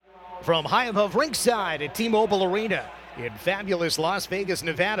From high above ringside at T-Mobile Arena in fabulous Las Vegas,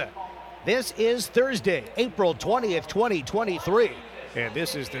 Nevada. This is Thursday, April 20th, 2023, and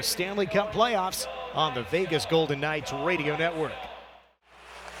this is the Stanley Cup Playoffs on the Vegas Golden Knights Radio Network.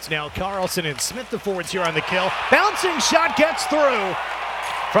 It's now Carlson and Smith, the forwards here on the kill. Bouncing shot gets through.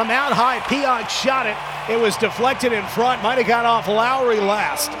 From out high, Pionk shot it. It was deflected in front, might have got off Lowry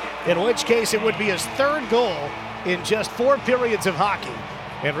last, in which case it would be his third goal in just 4 periods of hockey.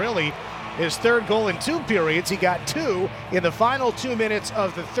 And really, his third goal in 2 periods. He got 2 in the final 2 minutes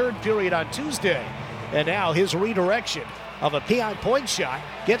of the third period on Tuesday. And now his redirection of a Pionk point shot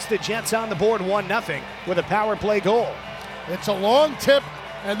gets the Jets on the board 1-0 with a power play goal. It's a long tip,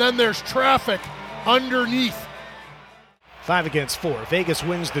 and then there's traffic underneath. 5 against 4. Vegas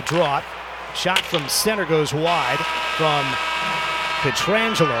wins the draw. Shot from center goes wide from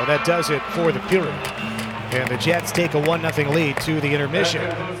Pietrangelo. That does it for the period. And the Jets take a 1-0 lead to the intermission.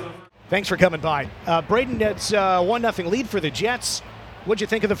 Thanks for coming by. Braden, that's 1-0 lead for the Jets. What'd you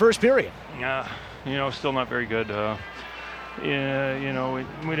think of the first period? Still not very good. We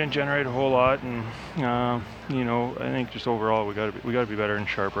didn't generate a whole lot, and I think just overall we got to be better and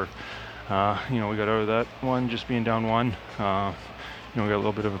sharper. We got out of that one just being down 1. We got a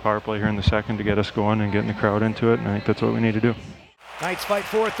little bit of a power play here in the second to get us going and getting the crowd into it, and I think that's what we need to do. Knights fight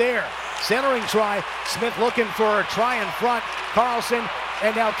for it there. Centering try. Smith looking for a try in front. Carlson,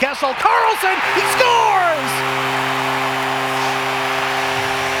 and now Kessel. Carlson, he scores!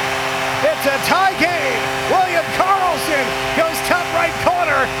 It's a tie game. William Carlson goes top right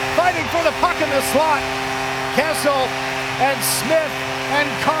corner, fighting for the puck in the slot. Kessel and Smith and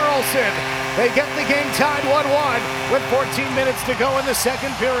Carlson. They get the game tied 1-1 with 14 minutes to go in the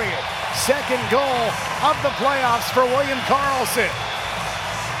second period. Second goal of the playoffs for William Carlson.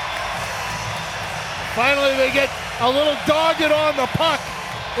 Finally, they get a little dogged on the puck.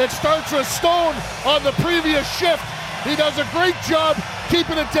 It starts with Stone on the previous shift. He does a great job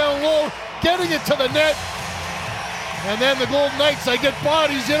keeping it down low, getting it to the net. And then the Golden Knights, they get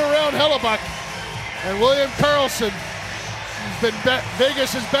bodies in around Hellebuck. And William Carlson has been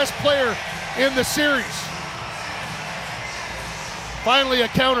Vegas' best player in the series. Finally, a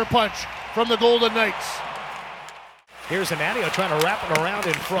counterpunch from the Golden Knights. Here's Amadio trying to wrap it around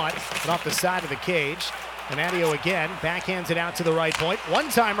in front and off the side of the cage. Amadio again, backhands it out to the right point.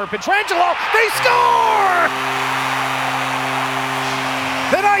 One-timer, Pietrangelo, they score!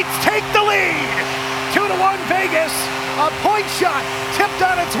 The Knights take the lead! 2-1 Vegas, a point shot tipped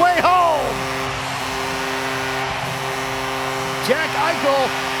on its way home. Jack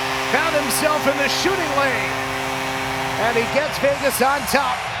Eichel found himself in the shooting lane, and he gets Vegas on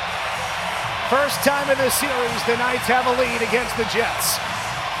top. First time in the series, the Knights have a lead against the Jets.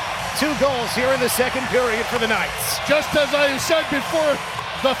 2 goals here in the second period for the Knights. Just as I said before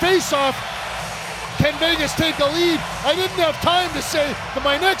the face-off, can Vegas take a lead? I didn't have time to say that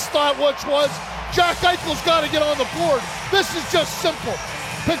my next thought, which was Jack Eichel's got to get on the board. This is just simple.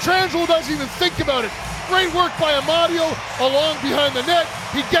 Pietrangelo doesn't even think about it. Great work by Amadio along behind the net.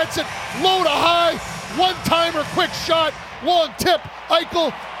 He gets it low to high. One-timer, quick shot, long tip.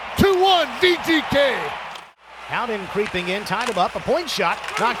 Eichel, 2-1 VGK. Howden creeping in, tied him up, a point shot,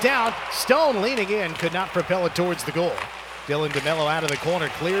 knocked down. Stone leaning in, could not propel it towards the goal. Dylan DeMello out of the corner,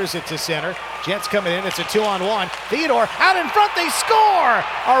 clears it to center. Jets coming in, it's a 2-on-1. Theodore out in front, they score!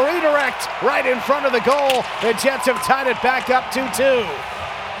 A redirect right in front of the goal. The Jets have tied it back up 2-2.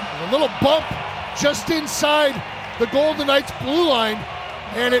 A little bump just inside the Golden Knights blue line,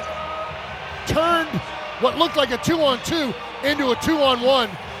 and it turned what looked like a 2-on-2 into a 2-on-1,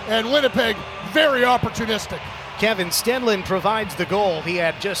 and Winnipeg very opportunistic. Kevin Stenlund provides the goal. He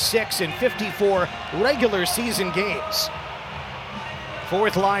had just 6 in 54 regular season games.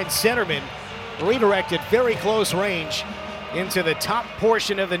 Fourth line centerman redirected very close range into the top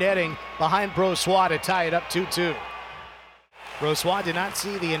portion of the netting behind Brossoit to tie it up 2-2. Brossoit did not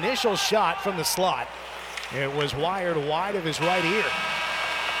see the initial shot from the slot. It was wired wide of his right ear.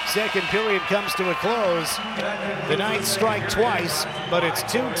 Second period comes to a close. The Knights strike twice, but it's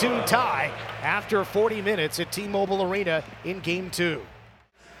 2-2 tie after 40 minutes at T-Mobile Arena in Game 2.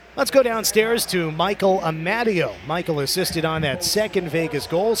 Let's go downstairs to Michael Amadio. Michael assisted on that second Vegas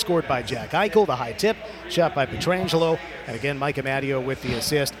goal scored by Jack Eichel, the high tip, shot by Pietrangelo. And again, Mike Amadio with the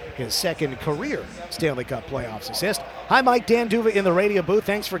assist, his second career Stanley Cup playoffs assist. Hi, Mike. Dan Duva in the radio booth.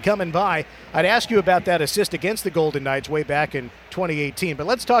 Thanks for coming by. I'd ask you about that assist against the Golden Knights way back in 2018, but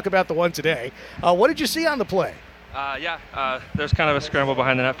let's talk about the one today. What did you see on the play? There's kind of a scramble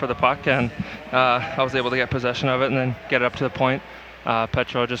behind the net for the puck, and I was able to get possession of it and then get it up to the point.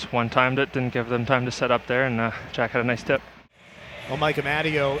 Petro just one-timed it, didn't give them time to set up there, and Jack had a nice tip. Well, Mike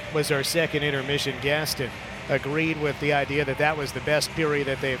Amadio was our second intermission guest and agreed with the idea that that was the best period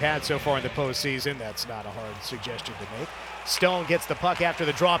that they've had so far in the postseason. That's not a hard suggestion to make. Stone gets the puck after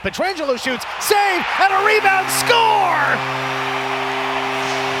the draw. Pietrangelo shoots, save, and a rebound, score!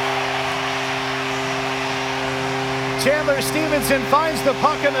 Chandler Stevenson finds the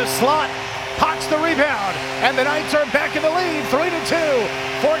puck in the slot, pots the rebound, and the Knights are back in the lead, 3-2.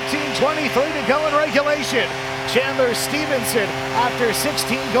 14:23 to go in regulation. Chandler Stevenson, after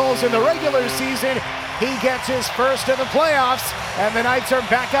 16 goals in the regular season, he gets his first of the playoffs, and the Knights are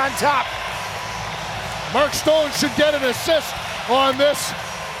back on top. Mark Stone should get an assist on this,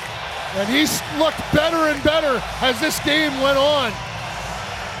 and he's looked better and better as this game went on.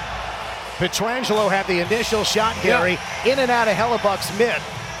 Pietrangelo had the initial shot, Gary, in and out of Hellebuck's mitt.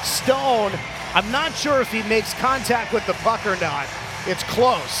 Stone, I'm not sure if he makes contact with the puck or not. It's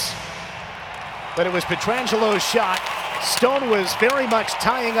close, but it was Pietrangelo's shot. Stone was very much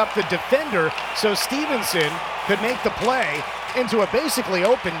tying up the defender, so Stevenson could make the play into a basically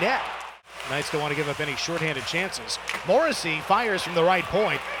open net. Knights don't want to give up any shorthanded chances. Morrissey fires from the right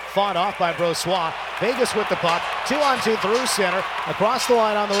point, fought off by Brossoit. Vegas with the puck, 2-on-2 through center, across the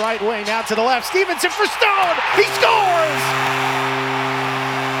line on the right wing, now to the left. Stevenson for Stone, he scores!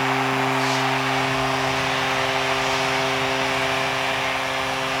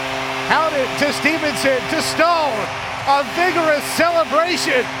 Hounded to Stevenson, to Stone. A vigorous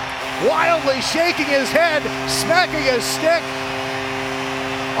celebration. Wildly shaking his head, smacking his stick.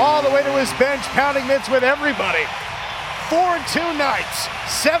 All the way to his bench, pounding mitts with everybody. 4-2 Knights,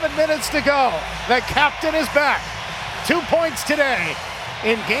 7 minutes to go. The captain is back. 2 points today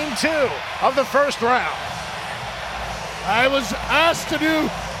in game 2 of the first round. I was asked to do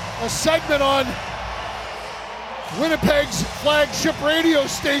a segment on Winnipeg's flagship radio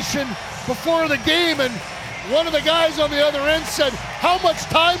station before the game, and one of the guys on the other end said, how much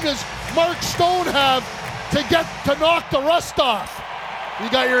time does Mark Stone have to knock the rust off? You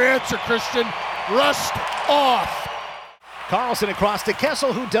got your answer, Christian. Rust off. Carlson across to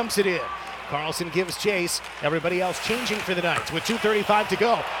Kessel, who dumps it in. Carlson gives chase. Everybody else changing for the Knights with 2:35 to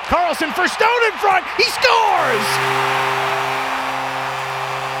go. Carlson for Stone in front. He scores!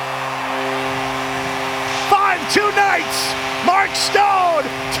 5-2 Knights. Mark Stone,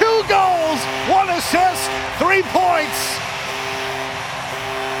 2 goals, 1 assist, 3 points.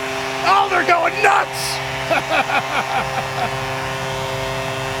 Oh, they're going nuts!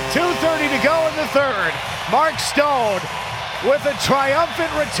 2:30 to go in the third. Mark Stone with a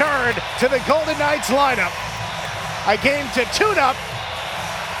triumphant return to the Golden Knights lineup. A game to tune up,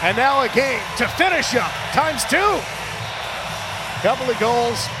 and now a game to finish up, ×2. Couple of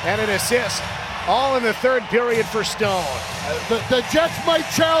goals and an assist, all in the third period for Stone. The Jets might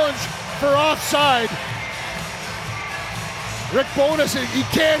challenge for offside. Rick Bowness, he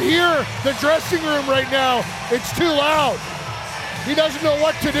can't hear the dressing room right now. It's too loud. He doesn't know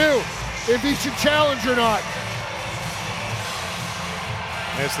what to do, if he should challenge or not.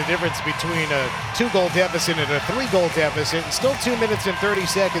 That's the difference between a 2-goal deficit and a 3-goal deficit, and still 2 minutes and 30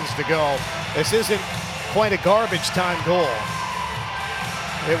 seconds to go. This isn't quite a garbage time goal.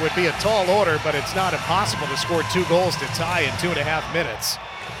 It would be a tall order, but it's not impossible to score 2 goals to tie in 2.5 minutes.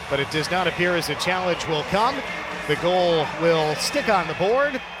 But it does not appear as a challenge will come. The goal will stick on the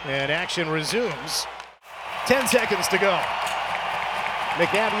board, and action resumes. 10 seconds to go.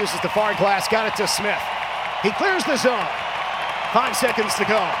 McNabb uses the far glass, got it to Smith. He clears the zone. 5 seconds to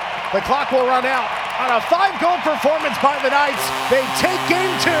go. The clock will run out. On a 5-goal performance by the Knights, they take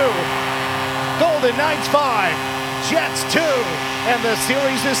game 2. Golden Knights 5, Jets 2, and the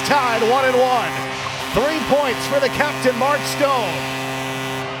series is tied 1-1. 3 points for the captain, Mark Stone.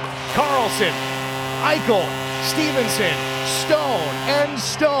 Carlson, Eichel, Stevenson, Stone, and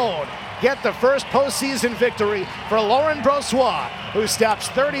Stone get the first postseason victory for Laurent Brossoit, who stops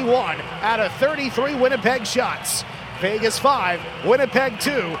 31 out of 33 Winnipeg shots. Vegas 5, Winnipeg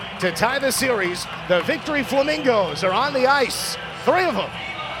 2 to tie the series. The Victory Flamingos are on the ice, 3 of them.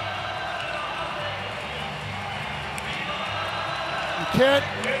 You can't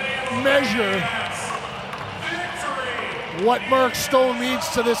measure what Mark Stone means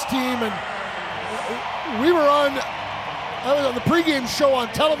to this team, and I was on the pregame show on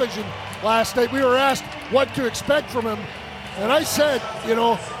television last night. We were asked what to expect from him, and I said, I don't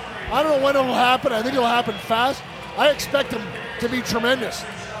know when it'll happen. I think it'll happen fast. I expect him to be tremendous.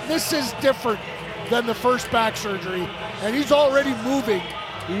 This is different than the first back surgery, and he's already moving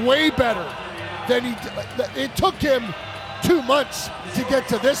way better than it took him 2 months to get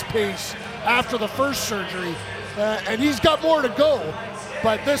to this pace after the first surgery, and he's got more to go.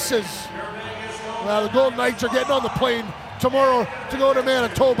 But this is, the Golden Knights are getting on the plane tomorrow to go to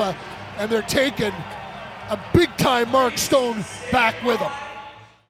Manitoba, and they're taking a big-time Mark Stone back with them.